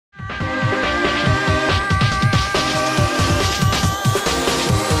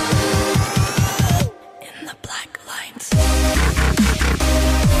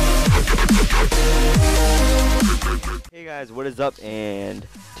what is up? And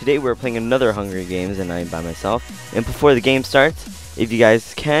today we're playing another Hunger Games, and I'm by myself. And before the game starts, if you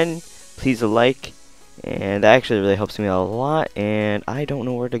guys can, please like, and that actually really helps me out a lot. And I don't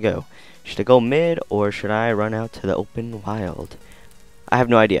know where to go. Should I go mid or should I run out to the open wild? I have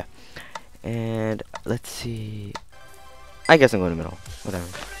no idea. And let's see. I guess I'm going to middle. Whatever.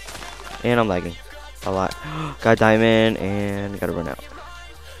 And I'm lagging a lot. Got diamond and gotta run out.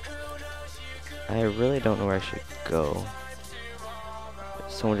 I really don't know where I should go.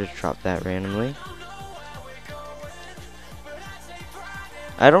 Someone just dropped that randomly.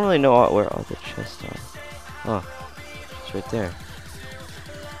 I don't really know where all the chests are. Oh, it's right there.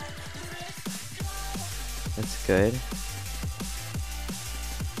 That's good.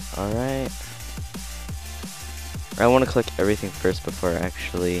 Alright. I want to collect everything first before I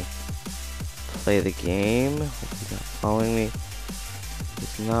actually play the game. He's not following me.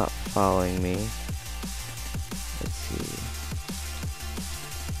 He's not following me. Let's see.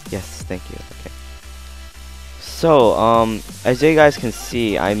 Yes, thank you. Okay. So, as you guys can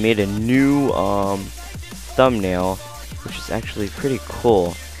see, I made a new thumbnail, which is actually pretty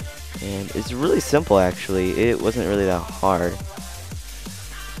cool. And it's really simple, actually. It wasn't really that hard.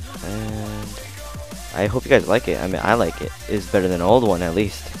 And I hope you guys like it. I mean, I like it. It's better than the old one, at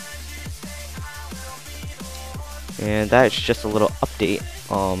least. And that's just a little update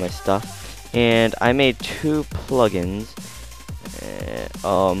on my stuff. And I made 2 plugins.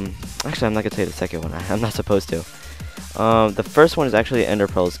 Actually, I'm not gonna tell you the second one. I'm not supposed to. The first one is actually an Ender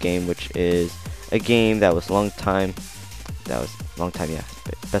Pearls game, which is a game that was long time. Yeah.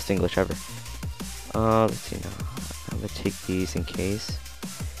 Best English ever. Let's see now. I'm gonna take these in case.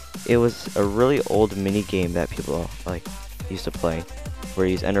 It was a really old mini game that people used to play, where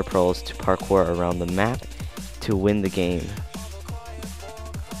you use Ender Pearls to parkour around the map to win the game.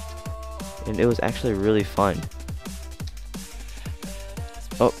 And it was actually really fun.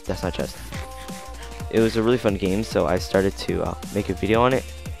 Oh, that's not chest. It was a really fun game, so I started to make a video on it.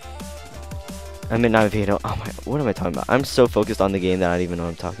 I mean, not a video. Oh my, what am I talking about? I'm so focused on the game that I don't even know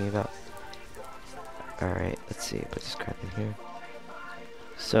what I'm talking about. Alright, let's see. Put this crap in here.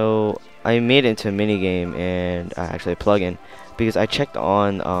 So, I made it into a mini game and actually a plugin because I checked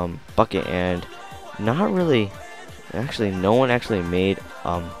on Bucket and not really. Actually, no one actually made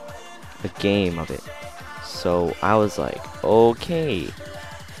a game of it. So I was like, okay,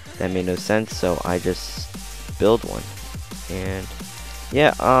 that made no sense. So I just built one, and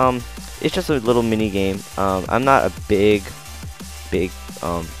yeah, it's just a little mini game. I'm not a big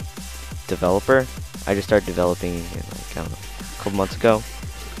developer. I just started developing like, I don't know, a couple months ago,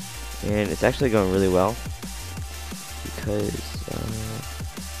 and it's actually going really well because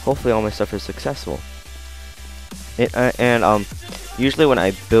hopefully all my stuff is successful. And usually when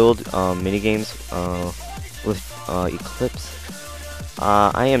I build mini games with Eclipse,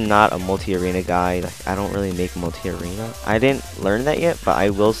 I am not a multi-arena guy. Like, I don't really make multi-arena. I didn't learn that yet, but I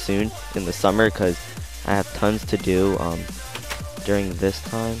will soon in the summer because I have tons to do during this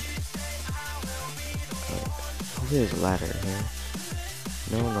time. Hopefully there's a ladder here.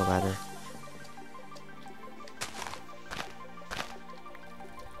 No ladder.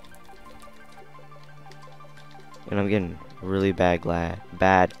 And I'm getting really bad lag.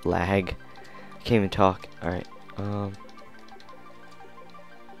 I can't even talk. Alright.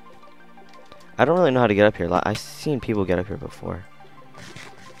 I don't really know how to get up here. I've seen people get up here before.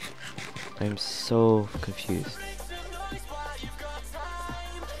 I'm so confused.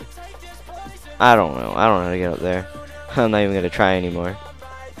 I don't know how to get up there. I'm not even gonna try anymore.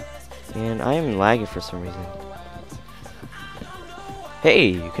 And I am lagging for some reason. Hey,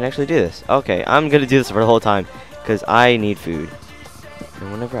 you can actually do this. Okay, I'm gonna do this for the whole time because I need food.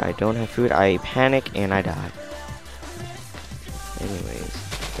 And whenever I don't have food, I panic and I die. Anyways,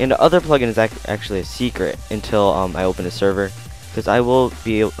 and the other plugin is actually a secret until I open a server, because I will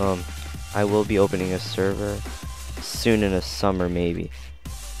be opening a server soon in the summer, maybe,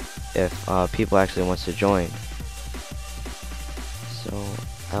 if people actually wants to join. So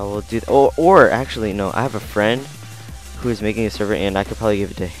I will do. Or actually, no, I have a friend who is making a server, and I could probably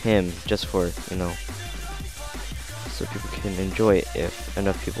give it to him just for, you know, so people can enjoy it if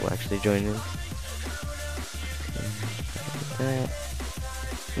enough people actually join in. That.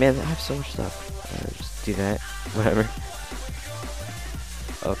 Man, I have so much stuff. Just do that. Whatever.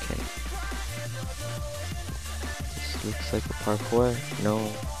 Okay. This looks like a parkour. No,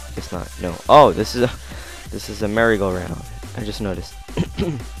 it's not. No. Oh, this is a merry-go-round. I just noticed.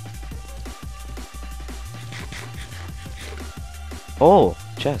 Oh,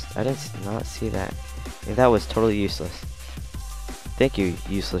 chest. I did not see that. And that was totally useless. Thank you,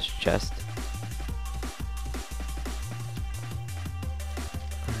 useless chest.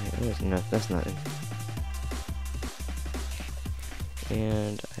 That's nothing.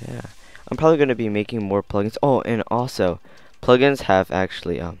 And yeah, I'm probably gonna be making more plugins. Oh, and also, plugins have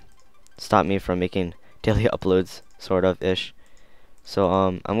actually stopped me from making daily uploads, sort of ish. So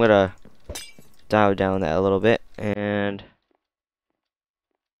I'm gonna dial down that a little bit. And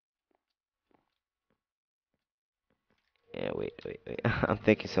yeah, wait. I'm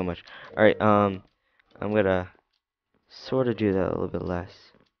thinking so much. All right, I'm gonna sort of do that a little bit less.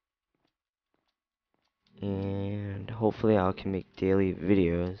 And hopefully I can make daily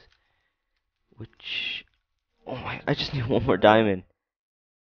videos, which, oh my, I just need one more diamond.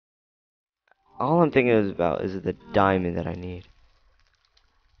 All I'm thinking about is the diamond that I need.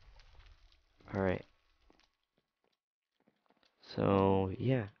 Alright, so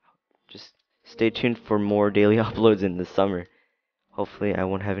yeah, just stay tuned for more daily uploads in the summer. Hopefully I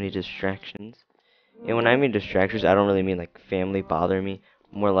won't have any distractions. And when I mean distractions, I don't really mean like family bother me,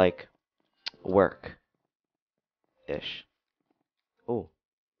 more like work-ish. Oh,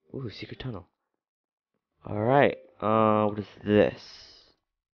 ooh, secret tunnel. Alright, what is this?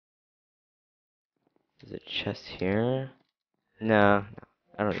 Is it chest here? No,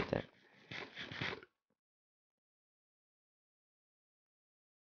 I don't need that.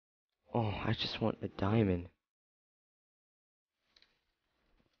 Oh, I just want a diamond.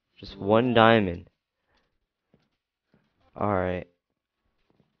 Just one diamond. Alright.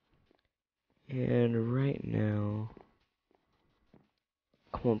 And right now...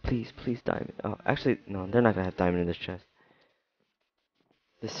 Come on, please, diamond. Oh, actually, no, they're not gonna have diamond in this chest.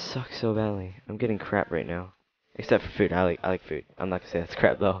 This sucks so badly. I'm getting crap right now. Except for food. I like food. I'm not gonna say that's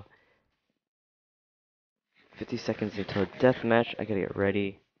crap though. 50 seconds until deathmatch. I gotta get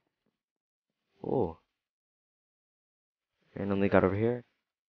ready. Oh. Randomly got over here.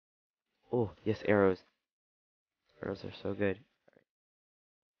 Oh, yes, arrows. Arrows are so good.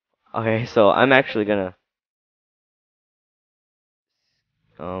 Okay, so I'm actually gonna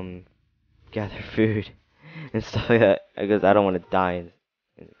gather food and stuff like that because I don't want to die in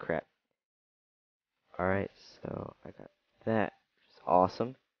the crap. Alright, so I got that, which is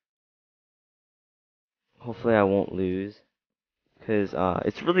awesome. Hopefully I won't lose because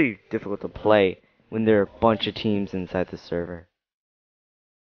it's really difficult to play when there are a bunch of teams inside the server.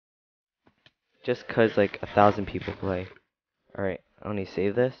 Just cause like 1,000 people play. Alright, I only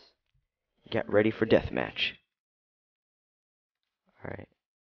save this. Get ready for deathmatch. Alright.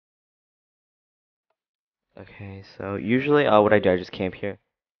 Okay, so usually what I do, I just camp here.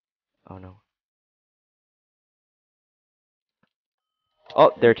 Oh no.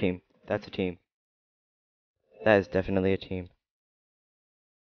 Oh, they're a team. That's a team. That is definitely a team.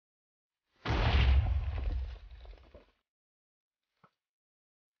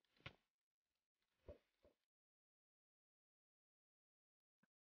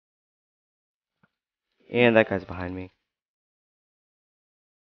 And that guy's behind me.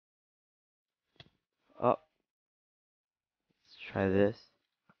 Oh, let's try this.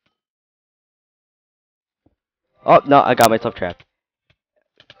 Oh, no, I got myself trapped.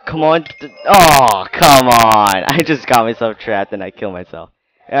 Come on. Oh, come on. I just got myself trapped and I killed myself.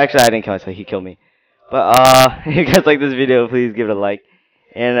 Actually, I didn't kill myself. He killed me. But, if you guys like this video, please give it a like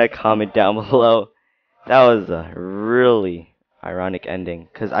and a comment down below. That was a really ironic ending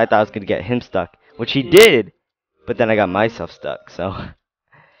because I thought I was going to get him stuck, which he did. But then I got myself stuck. So,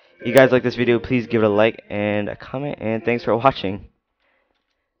 if you guys like this video, please give it a like and a comment. And thanks for watching.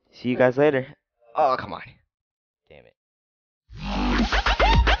 See you guys later. Oh, come on.